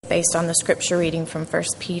based on the scripture reading from 1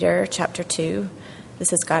 Peter chapter 2.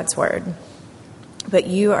 This is God's word. But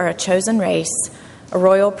you are a chosen race, a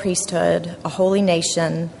royal priesthood, a holy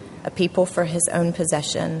nation, a people for his own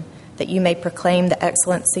possession, that you may proclaim the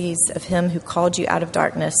excellencies of him who called you out of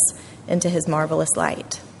darkness into his marvelous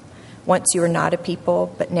light. Once you were not a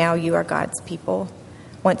people, but now you are God's people.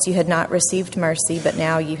 Once you had not received mercy, but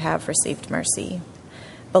now you have received mercy.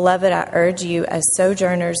 Beloved, I urge you as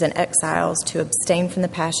sojourners and exiles to abstain from the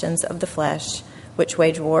passions of the flesh, which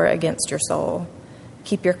wage war against your soul.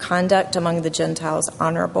 Keep your conduct among the Gentiles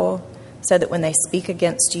honorable, so that when they speak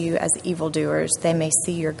against you as evildoers, they may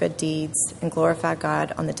see your good deeds and glorify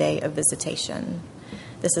God on the day of visitation.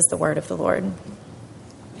 This is the word of the Lord.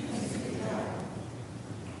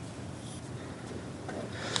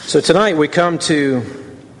 So tonight we come to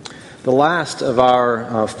the last of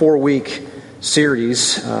our 4-week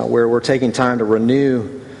series where we're taking time to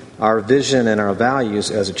renew our vision and our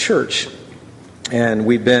values as a church. And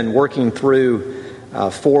we've been working through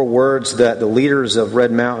 4 words that the leaders of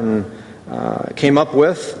Red Mountain came up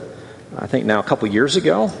with, I think now a couple years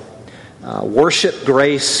ago. Worship,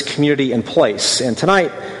 grace, community, and place. And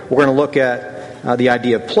tonight we're going to look at the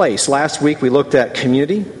idea of place. Last week we looked at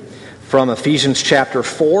community from Ephesians chapter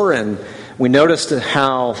 4, and we noticed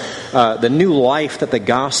how the new life that the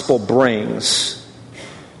gospel brings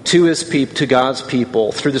to God's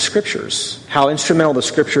people through the Scriptures, how instrumental the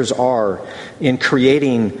Scriptures are in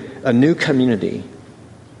creating a new community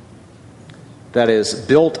that is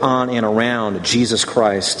built on and around Jesus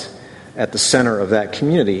Christ at the center of that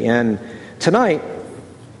community. And tonight,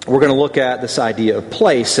 we're going to look at this idea of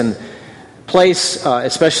place. And place,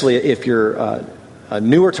 especially if you're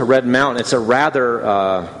newer to Red Mountain, it's a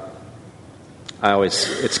rather,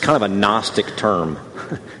 it's kind of a Gnostic term.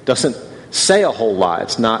 Doesn't say a whole lot.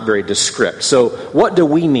 It's not very descriptive. So what do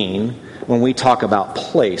we mean when we talk about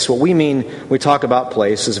place? What we mean when we talk about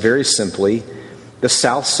place is very simply the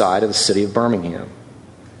south side of the city of Birmingham.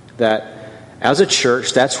 That as a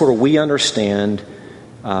church, that's where we understand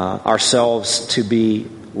ourselves to be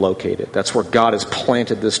located. That's where God has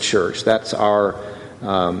planted this church. That's our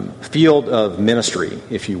field of ministry,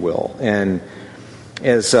 if you will. And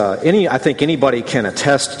as I think anybody can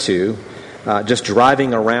attest to, just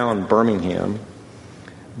driving around Birmingham,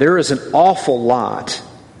 there is an awful lot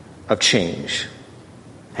of change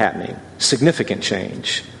happening, significant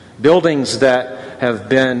change. Buildings that have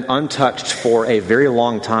been untouched for a very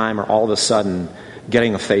long time are all of a sudden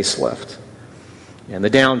getting a facelift. And the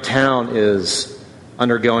downtown is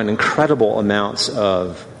undergoing incredible amounts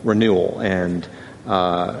of renewal, and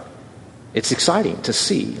it's exciting to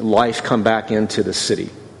see life come back into the city.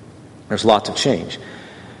 There's lots of change.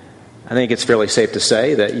 I think it's fairly safe to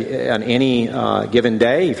say that on any given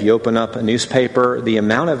day, if you open up a newspaper, the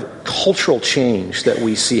amount of cultural change that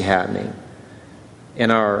we see happening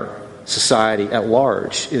in our society at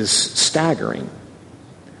large is staggering.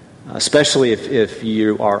 Especially if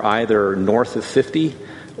you are either north of 50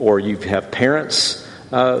 or you have parents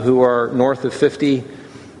who are north of 50. You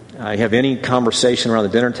have any conversation around the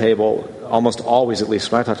dinner table, almost always, at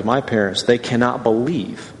least when I talk to my parents, they cannot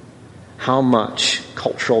believe how much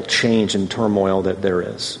cultural change and turmoil that there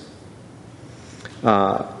is.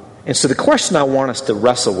 And so the question I want us to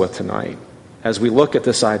wrestle with tonight, as we look at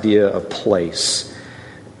this idea of place,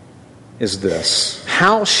 is this: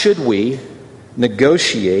 how should we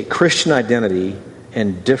negotiate Christian identity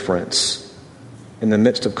and difference in the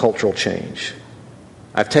midst of cultural change?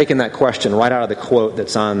 I've taken that question right out of the quote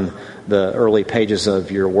that's on the early pages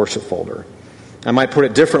of your worship folder. I might put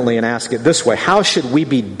it differently and ask it this way: how should we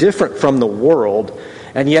be different from the world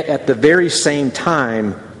and yet at the very same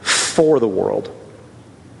time for the world?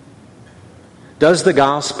 Does the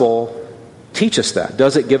gospel teach us that?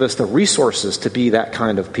 Does it give us the resources to be that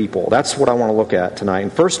kind of people? That's what I want to look at tonight. In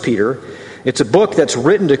 1 Peter, it's a book that's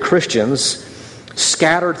written to Christians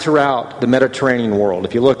scattered throughout the Mediterranean world.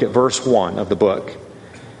 If you look at verse 1 of the book,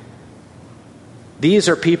 these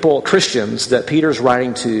are people, Christians, that Peter's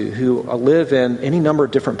writing to who live in any number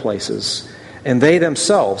of different places. And they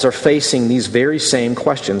themselves are facing these very same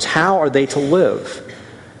questions. How are they to live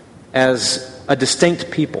as a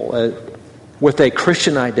distinct people, with a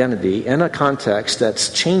Christian identity in a context that's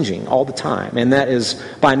changing all the time, and that is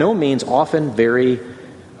by no means often very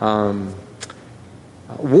warm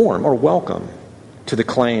or welcome to the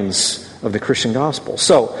claims of the Christian gospel.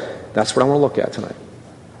 So that's what I want to look at tonight.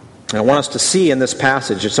 And I want us to see in this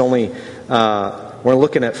passage, it's only, we're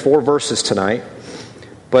looking at 4 verses tonight,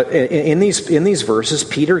 but in these verses,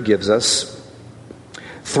 Peter gives us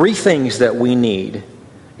 3 things that we need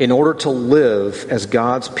in order to live as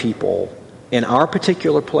God's people in our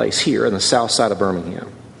particular place here in the south side of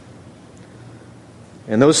Birmingham.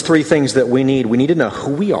 And those three things that we need to know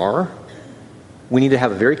who we are. We need to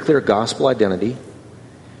have a very clear gospel identity.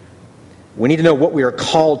 We need to know what we are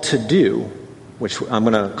called to do, which I'm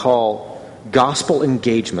going to call gospel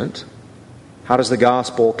engagement. How does the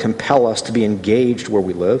gospel compel us to be engaged where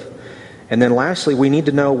we live? And then lastly, we need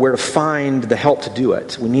to know where to find the help to do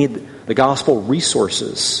it. We need the gospel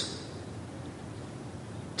resources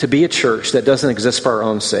to be a church that doesn't exist for our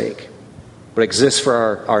own sake, but exists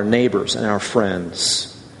for our neighbors and our friends.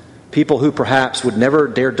 People who perhaps would never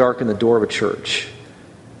dare darken the door of a church.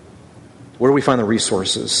 Where do we find the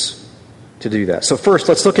resources to do that? So first,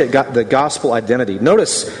 let's look at the gospel identity.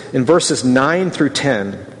 Notice in verses 9 through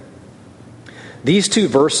 10, these two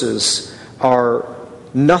verses are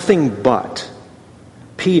nothing but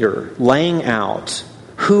Peter laying out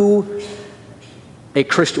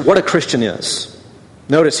what a Christian is.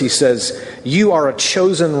 Notice he says, "You are a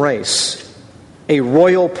chosen race, a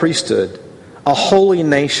royal priesthood, a holy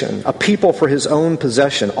nation, a people for his own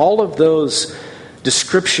possession." All of those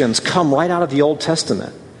descriptions come right out of the Old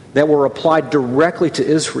Testament that were applied directly to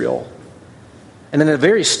Israel. And in a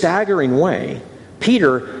very staggering way,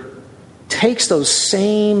 Peter takes those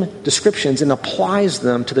same descriptions and applies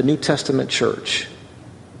them to the New Testament church.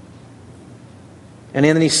 And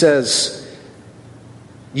then he says,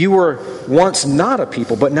 "You were once not a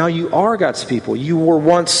people, but now you are God's people.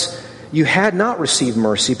 You had not received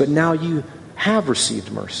mercy, but now you have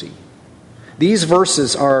received mercy." These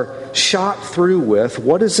verses are shot through with,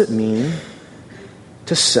 what does it mean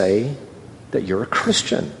to say that you're a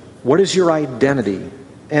Christian? What is your identity?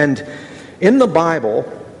 And in the Bible,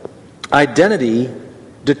 identity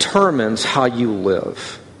determines how you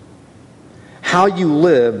live. How you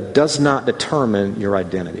live does not determine your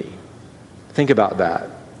identity. Think about that.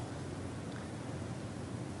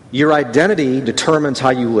 Your identity determines how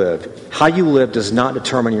you live. How you live does not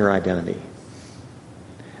determine your identity.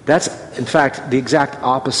 That's, in fact, the exact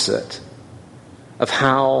opposite of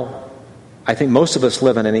how I think most of us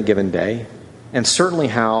live on any given day, and certainly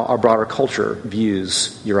how our broader culture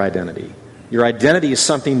views your identity. Your identity is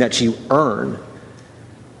something that you earn.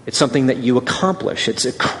 It's something that you accomplish. It's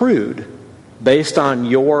accrued based on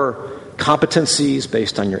your competencies,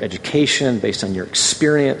 based on your education, based on your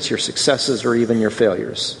experience, your successes, or even your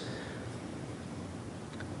failures.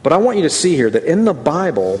 But I want you to see here that in the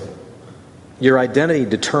Bible, your identity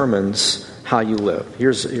determines how you live.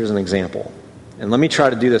 Here's an example. And let me try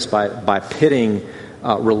to do this by pitting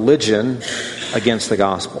religion against the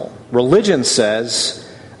gospel. Religion says,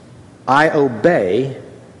 I obey,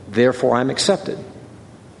 therefore I'm accepted.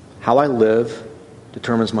 How I live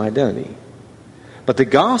determines my identity. But the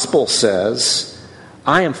gospel says,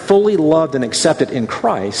 I am fully loved and accepted in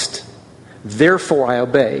Christ, therefore I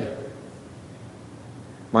obey.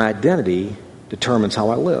 My identity determines how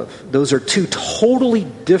I live. Those are two totally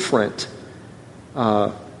different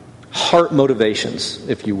heart motivations,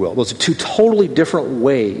 if you will. Those are two totally different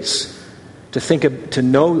ways to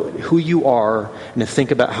know who you are and to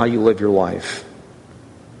think about how you live your life.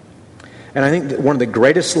 And I think that one of the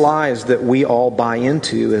greatest lies that we all buy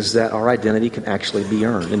into is that our identity can actually be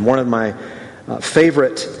earned. And one of my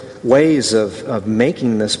favorite ways of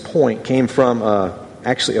making this point came from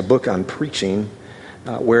actually a book on preaching,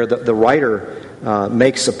 where the writer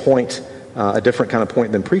makes a point, a different kind of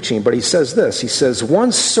point than preaching, but he says this. He says,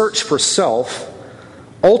 one's search for self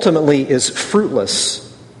ultimately is fruitless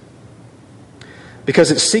because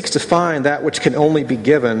it seeks to find that which can only be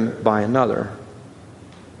given by another.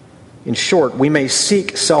 In short, we may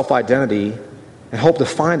seek self-identity and hope to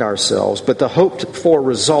find ourselves, but the hoped-for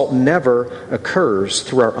result never occurs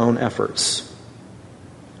through our own efforts.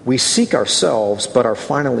 We seek ourselves, but are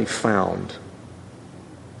finally found.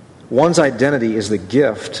 One's identity is the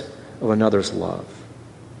gift of another's love.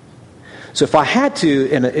 So if I had to,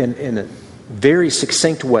 in a very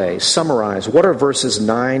succinct way, summarize what are verses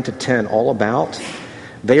 9 to 10 all about,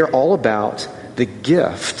 they are all about the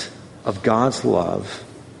gift of God's love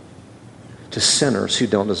to sinners who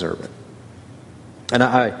don't deserve it. And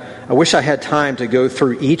I wish I had time to go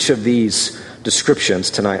through each of these descriptions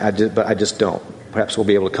tonight, but I just don't. Perhaps we'll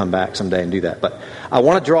be able to come back someday and do that. But I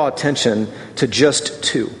want to draw attention to just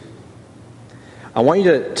two. I want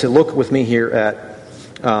you to look with me here at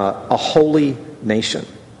a holy nation.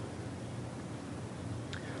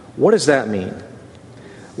 What does that mean?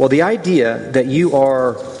 Well, the idea that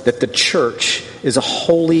that the church is a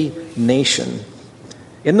holy nation.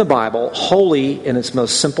 In the Bible, holy in its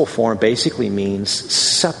most simple form basically means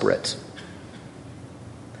separate,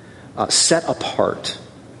 set apart,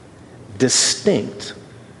 distinct.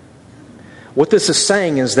 What this is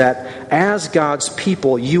saying is that as God's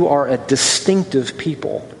people, you are a distinctive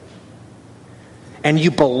people. and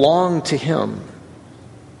you belong to him.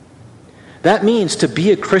 That means to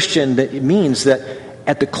be a Christian, that it means that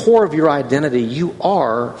at the core of your identity, you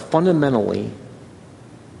are fundamentally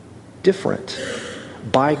different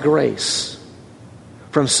by grace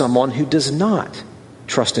from someone who does not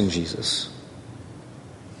trust in Jesus.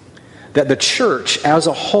 That the church as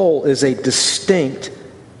a whole is a distinct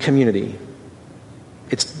community.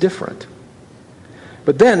 It's different.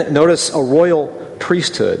 But then notice a royal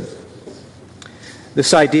priesthood.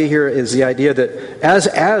 This idea here is the idea that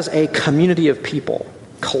as a community of people,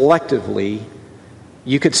 collectively,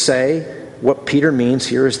 you could say what Peter means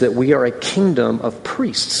here is that we are a kingdom of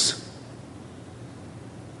priests.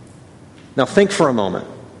 Now think for a moment.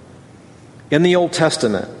 In the Old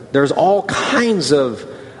Testament, there's all kinds of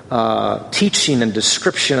teaching and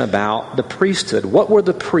description about the priesthood. What were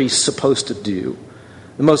the priests supposed to do?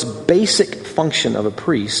 The most basic function of a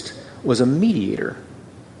priest was a mediator.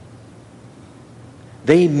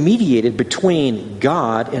 They mediated between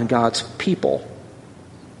God and God's people.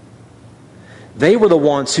 They were the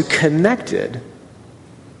ones who connected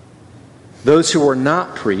those who were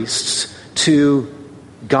not priests to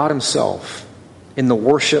God himself in the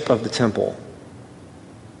worship of the temple.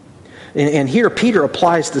 And here Peter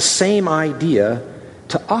applies the same idea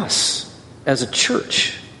to us as a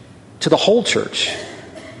church, to the whole church.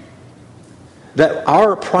 That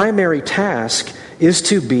our primary task is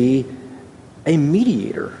to be a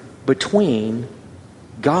mediator between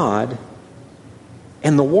God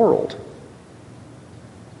and the world.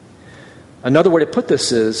 Another way to put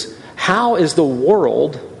this is, how is the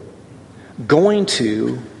world going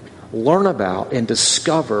to learn about and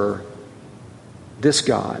discover this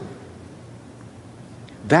God?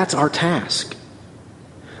 That's our task.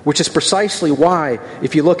 Which is precisely why,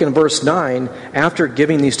 if you look in verse 9, after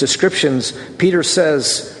giving these descriptions, Peter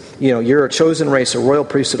says, you're a chosen race, a royal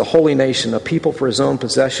priesthood, a holy nation, a people for his own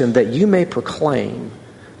possession, that you may proclaim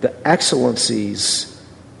the excellencies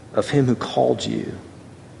of him who called you.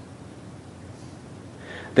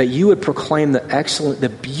 That you would proclaim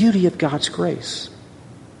the beauty of God's grace.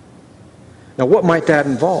 Now, what might that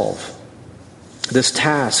involve? This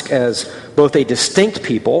task as both a distinct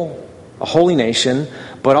people, a holy nation,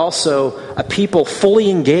 but also a people fully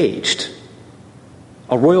engaged,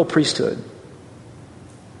 a royal priesthood.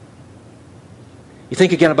 You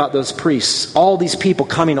think again about those priests, all these people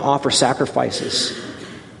coming to offer sacrifices.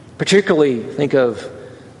 Particularly think of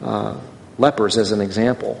lepers as an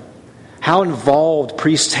example. How involved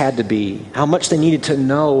priests had to be, how much they needed to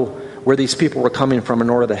know where these people were coming from in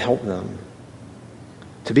order to help them.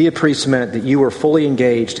 To be a priest meant that you were fully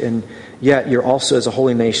engaged, and yet you're also, as a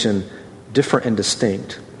holy nation, different and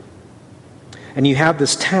distinct. And you have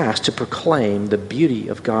this task to proclaim the beauty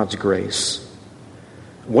of God's grace.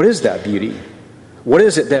 What is that beauty? What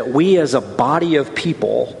is it that we as a body of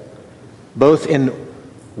people, both in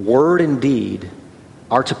word and deed,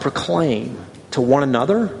 are to proclaim to one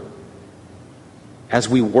another as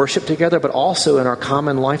we worship together, but also in our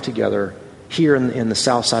common life together here in the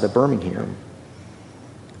south side of Birmingham?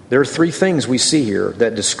 There are three things we see here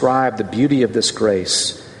that describe the beauty of this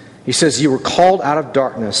grace. He says, you were called out of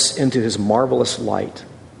darkness into his marvelous light.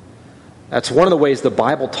 That's one of the ways the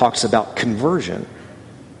Bible talks about conversion.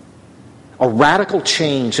 A radical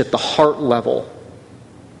change at the heart level,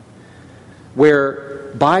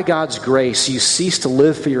 where by God's grace you cease to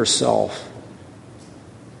live for yourself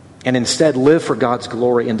and instead live for God's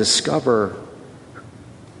glory and discover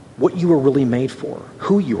what you were really made for,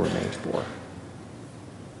 who you were made for.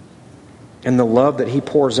 And the love that he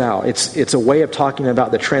pours out. It's a way of talking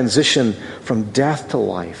about the transition from death to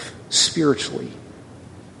life, spiritually.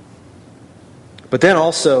 But then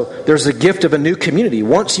also, there's the gift of a new community.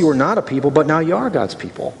 Once you were not a people, but now you are God's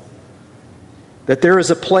people. That there is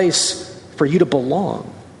a place for you to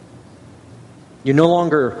belong. You're no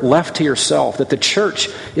longer left to yourself. That the church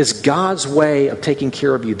is God's way of taking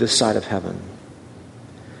care of you this side of heaven.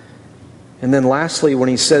 And then lastly, when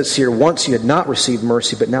he says here, once you had not received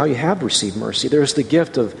mercy, but now you have received mercy, there's the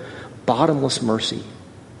gift of bottomless mercy.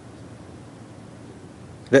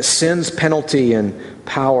 That sin's penalty and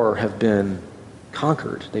power have been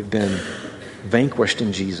conquered. They've been vanquished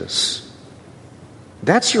in Jesus.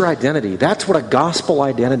 That's your identity. That's what a gospel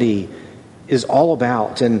identity is all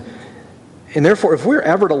about. And therefore, if we're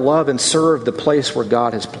ever to love and serve the place where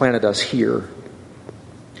God has planted us here,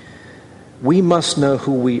 we must know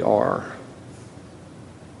who we are.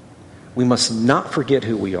 We must not forget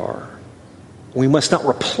who we are. We must not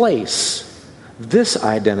replace this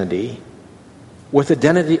identity with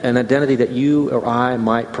an identity that you or I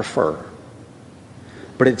might prefer.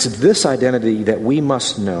 But it's this identity that we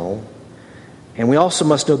must know And we also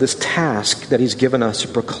must know this task that he's given us to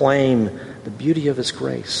proclaim the beauty of his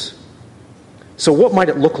grace. So what might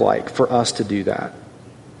it look like for us to do that?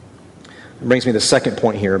 It brings me to the second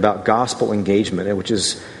point here about gospel engagement, which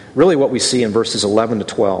is really what we see in verses 11 to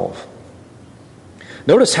 12.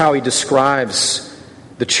 Notice how he describes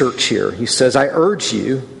the church here. He says, I urge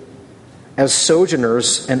you as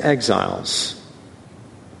sojourners and exiles.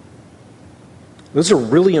 Those are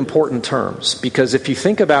really important terms, because if you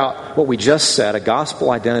think about what we just said, a gospel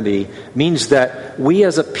identity means that we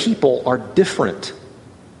as a people are different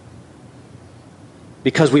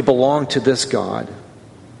because we belong to this God.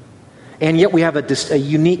 And yet we have a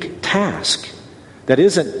unique task that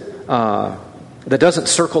doesn't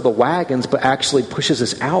circle the wagons, but actually pushes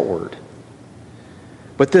us outward.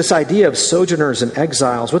 But this idea of sojourners and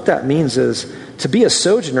exiles, what that means is to be a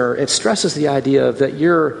sojourner, it stresses the idea of that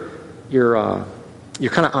you're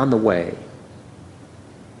kind of on the way.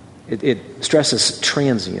 It stresses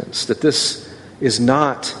transience, that this is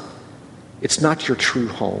not your true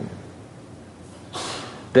home.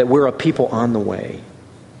 That we're a people on the way.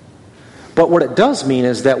 But what it does mean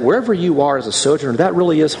is that wherever you are as a sojourner, that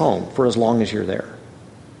really is home for as long as you're there.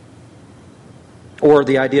 Or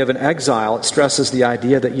the idea of an exile, it stresses the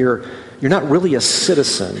idea that you're not really a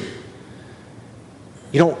citizen.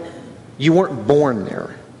 You weren't born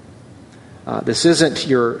there. This isn't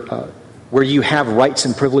where you have rights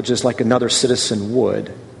and privileges like another citizen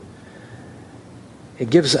would. It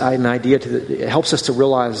gives an idea it helps us to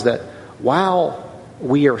realize that while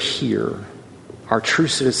we are here, our true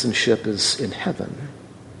citizenship is in heaven.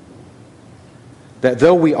 That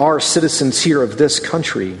though we are citizens here of this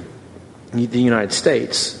country, the United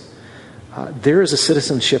States, there is a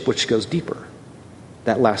citizenship which goes deeper,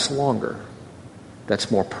 that lasts longer, that's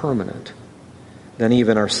more permanent than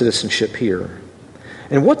even our citizenship here.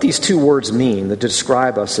 And what these two words mean, that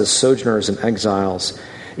describe us as sojourners and exiles,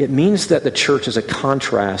 it means that the church is a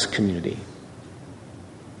contrast community.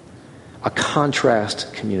 A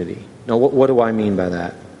contrast community. Now, what do I mean by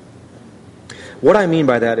that? What I mean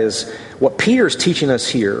by that is what Peter's teaching us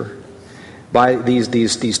here by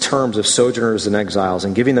these terms of sojourners and exiles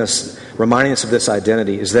and reminding us of this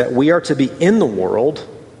identity is that we are to be in the world,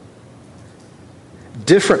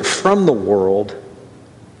 different from the world,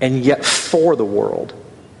 and yet for the world.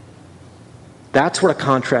 That's what a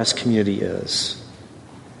contrast community is.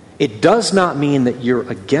 It does not mean that you're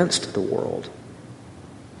against the world.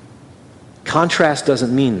 Contrast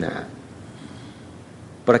doesn't mean that.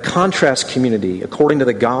 But a contrast community, according to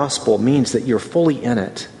the gospel, means that you're fully in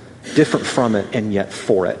it, different from it, and yet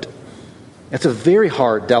for it. It's a very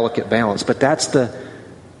hard, delicate balance, but that's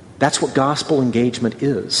what gospel engagement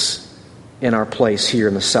is in our place here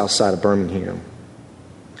in the south side of Birmingham.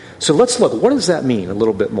 So let's look, what does that mean a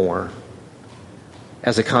little bit more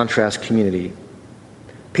as a contrast community?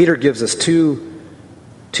 Peter gives us two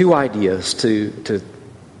ideas to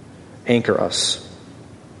anchor us.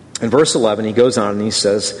 In verse 11, he goes on and he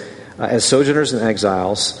says, as sojourners and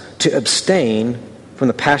exiles, to abstain from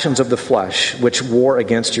the passions of the flesh, which war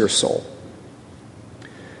against your soul.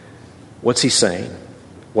 What's he saying?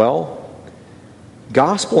 Well,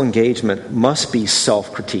 gospel engagement must be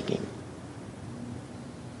self-critiquing.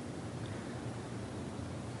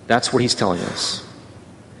 That's what he's telling us.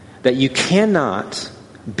 That you cannot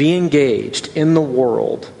be engaged in the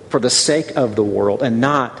world for the sake of the world and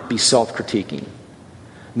not be self-critiquing.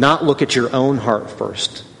 Not look at your own heart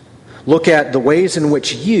first. Look at the ways in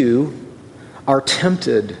which you are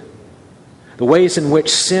tempted. The ways in which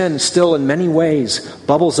sin still in many ways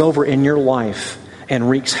bubbles over in your life and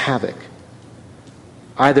wreaks havoc.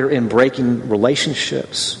 Either in breaking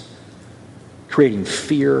relationships, creating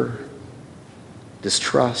fear,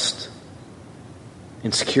 distrust,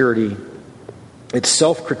 insecurity. It's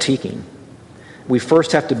self-critiquing. We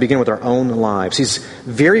first have to begin with our own lives. He's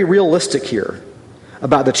very realistic here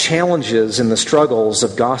about the challenges and the struggles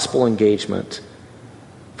of gospel engagement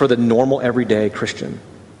for the normal, everyday Christian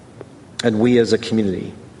and we as a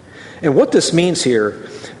community. And what this means here,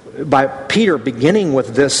 by Peter beginning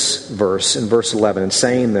with this verse in verse 11 and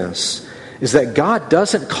saying this, is that God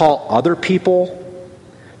doesn't call other people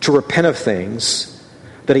to repent of things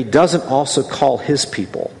that he doesn't also call his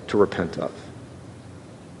people to repent of.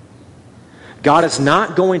 God is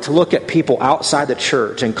not going to look at people outside the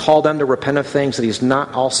church and call them to repent of things that he's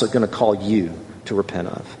not also going to call you to repent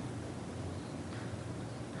of.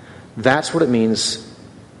 That's what it means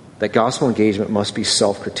that gospel engagement must be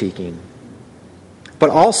self-critiquing.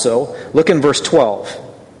 But also, look in verse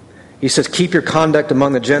 12. He says, keep your conduct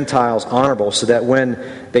among the Gentiles honorable, so that when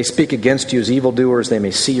they speak against you as evildoers, they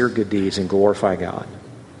may see your good deeds and glorify God.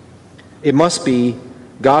 It must be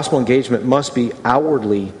gospel engagement must be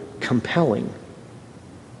outwardly compelling.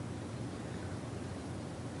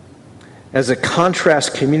 As a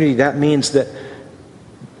contrast community, that means that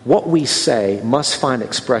what we say must find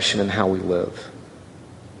expression in how we live.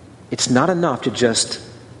 It's not enough to just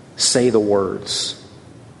say the words.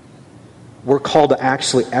 We're called to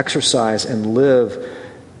actually exercise and live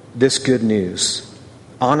this good news.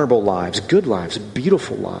 Honorable lives, good lives,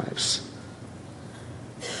 beautiful lives.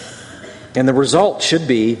 And the result should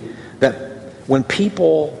be that when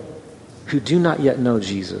people who do not yet know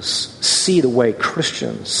Jesus see the way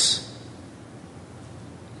Christians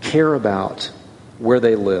care about where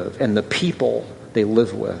they live and the people they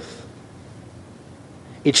live with,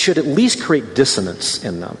 it should at least create dissonance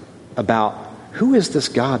in them about who is this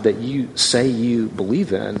God that you say you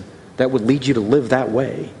believe in that would lead you to live that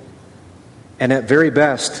way. And at very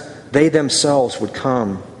best, they themselves would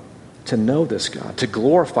come to know this God, to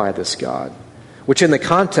glorify this God, which in the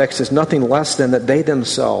context is nothing less than that they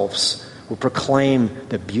themselves will proclaim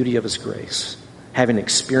the beauty of His grace, having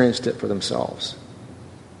experienced it for themselves.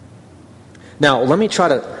 Now, let me try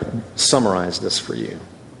to summarize this for you.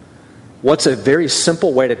 What's a very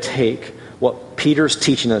simple way to take what Peter's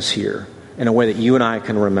teaching us here in a way that you and I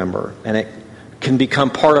can remember, and it can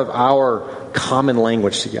become part of our common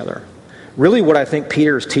language together? Really, what I think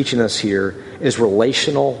Peter is teaching us here is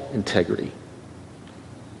relational integrity.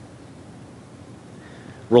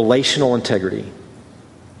 Relational integrity.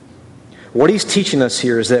 What he's teaching us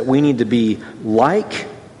here is that we need to be like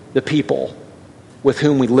the people with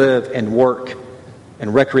whom we live and work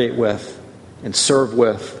and recreate with and serve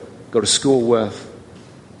with, go to school with.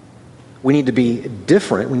 We need to be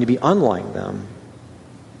different. We need to be unlike them.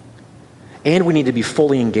 And we need to be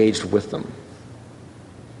fully engaged with them.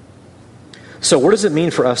 So what does it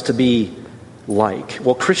mean for us to be like?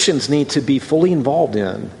 Well, Christians need to be fully involved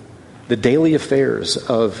in the daily affairs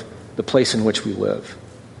of the place in which we live.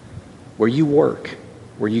 Where you work,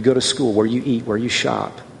 where you go to school, where you eat, where you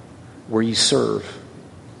shop, where you serve.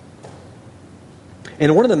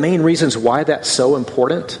 And one of the main reasons why that's so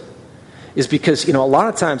important is because, a lot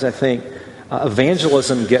of times I think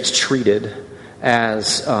evangelism gets treated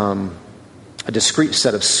as a discrete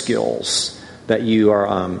set of skills that you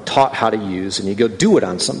are taught how to use, and you go do it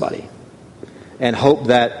on somebody and hope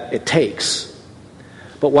that it takes.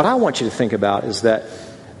 But what I want you to think about is that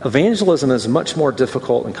evangelism is much more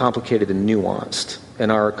difficult and complicated and nuanced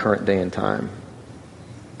in our current day and time.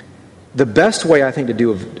 The best way, I think, to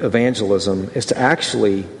do evangelism is to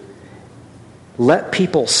actually let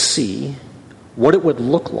people see what it would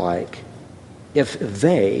look like if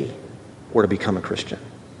they were to become a Christian.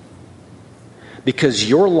 Because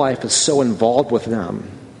your life is so involved with them,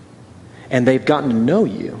 and they've gotten to know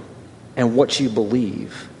you and what you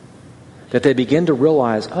believe, that they begin to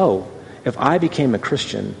realize, oh, if I became a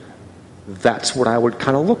Christian, that's what I would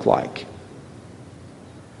kind of look like.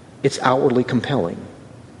 It's outwardly compelling.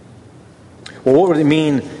 Well, what would it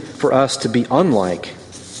mean for us to be unlike?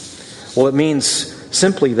 Well, it means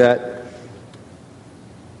simply that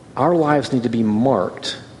our lives need to be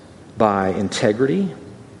marked by integrity,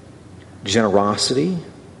 generosity,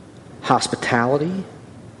 hospitality,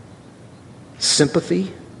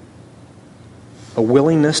 sympathy, a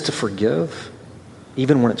willingness to forgive,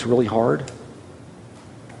 even when it's really hard.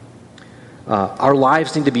 Our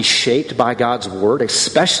lives need to be shaped by God's Word,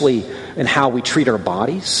 especially in how we treat our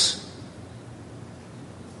bodies,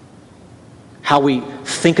 how we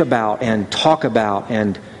think about and talk about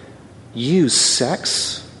and use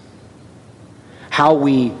sex, how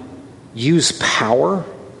we use power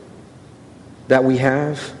that we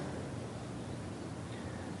have,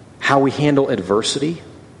 how we handle adversity,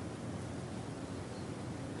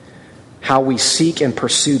 how we seek and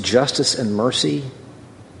pursue justice and mercy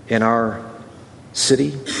in our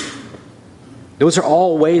city. Those are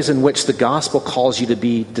all ways in which the gospel calls you to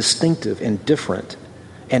be distinctive and different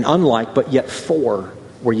and unlike, but yet for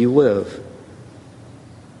where you live.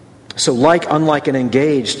 So like, unlike, and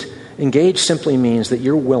engaged simply means that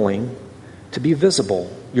you're willing to be visible.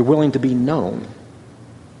 You're willing to be known.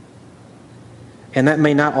 And that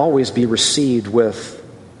may not always be received with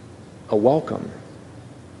a welcome.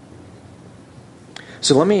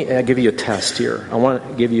 So let me give you a test here. I want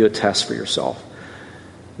to give you a test for yourself.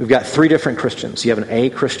 We've got 3 different Christians. You have an A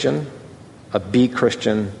Christian, a B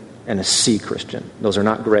Christian, and a C Christian. Those are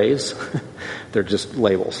not grays. They're just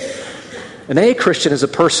labels. An A Christian is a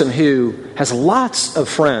person who has lots of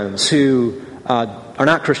friends who are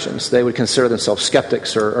not Christians. They would consider themselves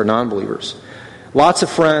skeptics or non-believers. Lots of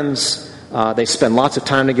friends. They spend lots of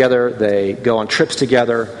time together. They go on trips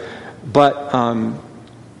together. But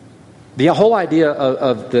the whole idea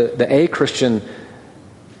of the A Christian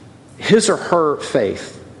his or her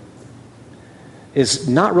faith is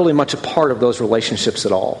not really much a part of those relationships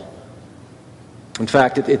at all. In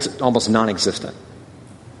fact, it's almost non-existent.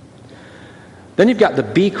 Then you've got the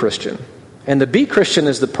B Christian. And the B Christian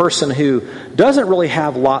is the person who doesn't really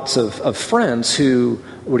have lots of friends who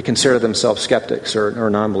would consider themselves skeptics or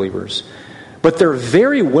non-believers. But they're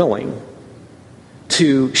very willing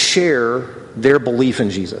to share their belief in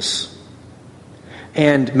Jesus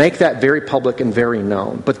and make that very public and very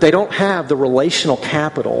known. But they don't have the relational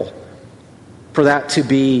capital for that to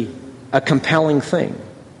be a compelling thing.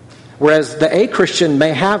 Whereas the A Christian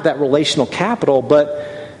may have that relational capital, but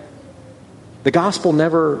the gospel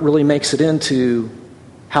never really makes it into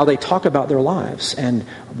how they talk about their lives and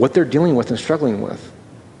what they're dealing with and struggling with,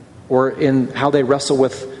 or in how they wrestle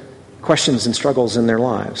with questions and struggles in their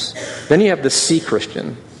lives. Then you have the C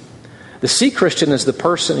Christian. The C Christian is the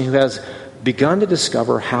person who has begun to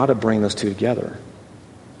discover how to bring those two together,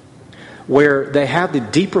 where they have the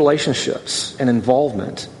deep relationships and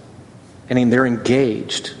involvement, and they're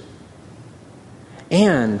engaged,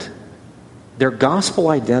 and their gospel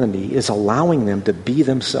identity is allowing them to be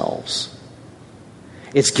themselves.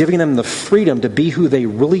 It's giving them the freedom to be who they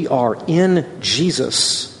really are in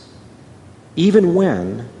Jesus, even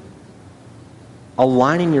when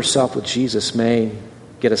aligning yourself with Jesus may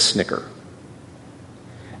get a snicker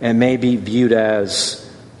and may be viewed as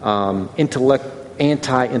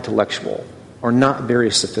anti-intellectual or not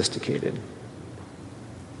very sophisticated.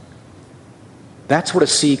 That's what a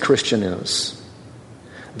C Christian is.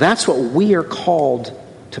 That's what we are called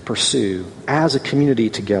to pursue as a community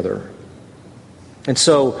together. And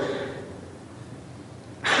so,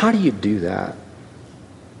 how do you do that?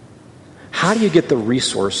 How do you get the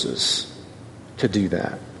resources to do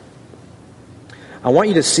that? I want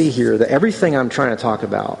you to see here that everything I'm trying to talk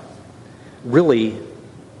about really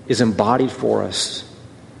is embodied for us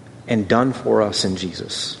and done for us in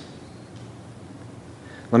Jesus.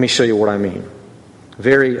 Let me show you what I mean.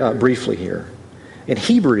 Very briefly here. In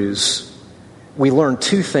Hebrews, we learn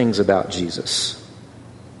two things about Jesus.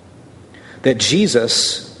 That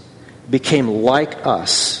Jesus became like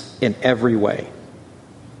us in every way.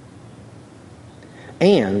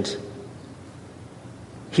 And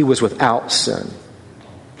he was without sin.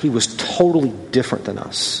 He was totally different than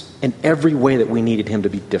us in every way that we needed him to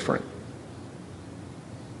be different.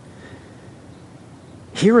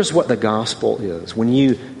 Here is what the gospel is. When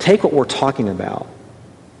you take what we're talking about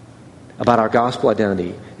our gospel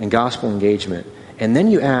identity and gospel engagement, and then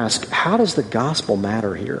you ask, how does the gospel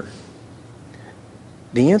matter here?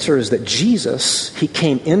 The answer is that Jesus, he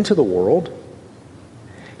came into the world.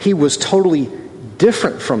 He was totally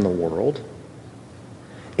different from the world,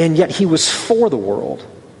 and yet he was for the world.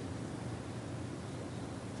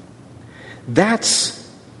 That's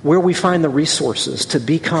where we find the resources to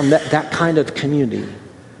become that kind of community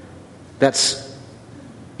that's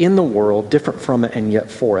in the world, different from it, and yet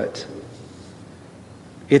for it.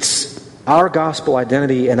 It's our gospel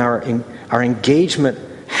identity and our engagement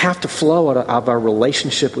have to flow out of our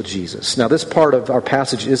relationship with Jesus. Now, this part of our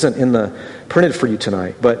passage isn't printed for you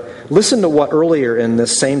tonight, but listen to what earlier in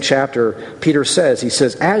this same chapter Peter says. He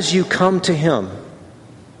says, as you come to him,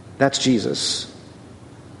 that's Jesus,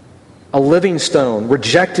 a living stone,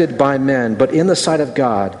 rejected by men, but in the sight of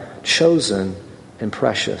God, chosen and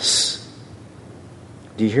precious.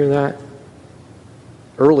 Do you hear that?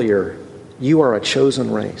 Earlier, you are a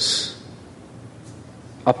chosen race,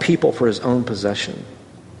 a people for his own possession.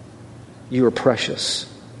 You are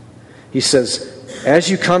precious. He says, as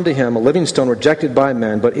you come to him, a living stone rejected by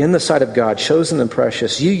men, but in the sight of God, chosen and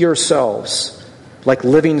precious, you yourselves, like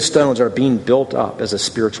living stones, are being built up as a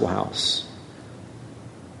spiritual house.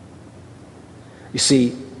 You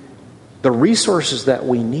see, the resources that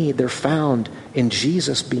we need, they're found in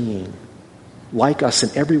Jesus being like us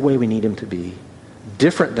in every way we need him to be,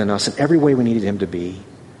 different than us in every way we needed him to be.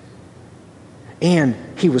 And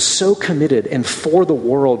he was so committed and for the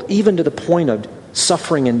world, even to the point of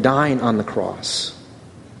suffering and dying on the cross.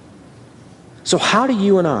 So how do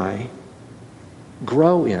you and I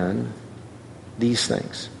grow in these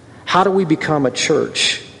things? How do we become a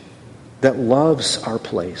church that loves our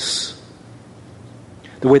place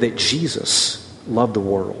the way that Jesus loved the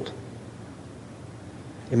world?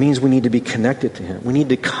 It means we need to be connected to him. We need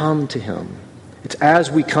to come to him. It's as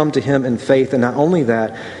we come to him in faith, and not only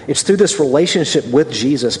that, it's through this relationship with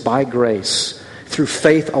Jesus by grace, through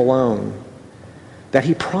faith alone, that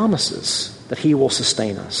he promises that he will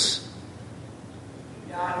sustain us.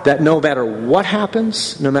 That no matter what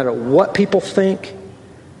happens, no matter what people think,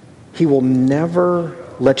 he will never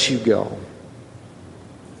let you go.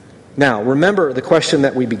 Now, remember the question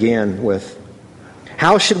that we began with.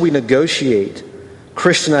 How should we negotiate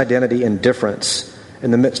Christian identity and difference in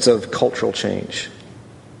the midst of cultural change?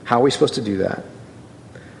 How are we supposed to do that?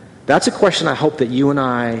 That's a question I hope that you and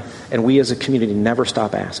I and we as a community never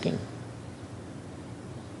stop asking.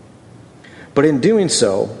 But in doing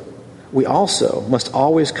so, we also must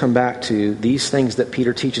always come back to these things that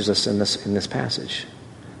Peter teaches us in this passage.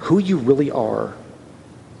 Who you really are.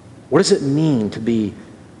 What does it mean to be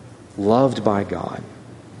loved by God?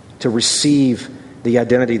 To receive the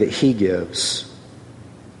identity that He gives?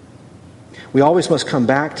 We always must come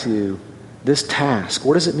back to this task.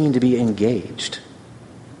 What does it mean to be engaged?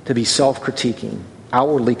 To be self-critiquing,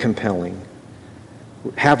 outwardly compelling,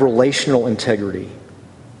 have relational integrity,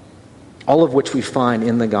 all of which we find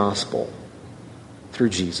in the gospel through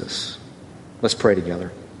Jesus. Let's pray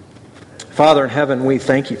together. Father in heaven, we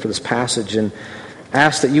thank you for this passage and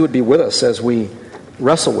ask that you would be with us as we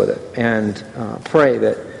wrestle with it, and pray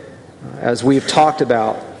that as we've talked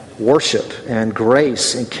about worship and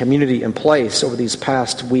grace and community and place over these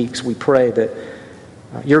past weeks, we pray that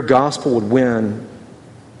your gospel would win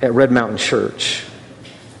at Red Mountain Church,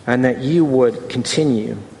 and that you would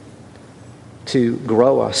continue to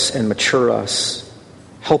grow us and mature us,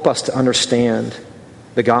 help us to understand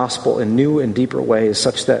the gospel in new and deeper ways,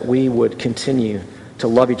 such that we would continue to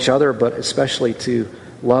love each other, but especially to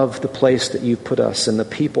love the place that you've put us and the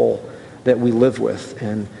people that we live with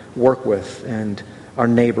and work with and our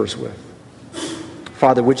neighbors with.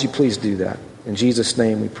 Father, would you please do that? In Jesus'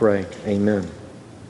 name we pray. Amen.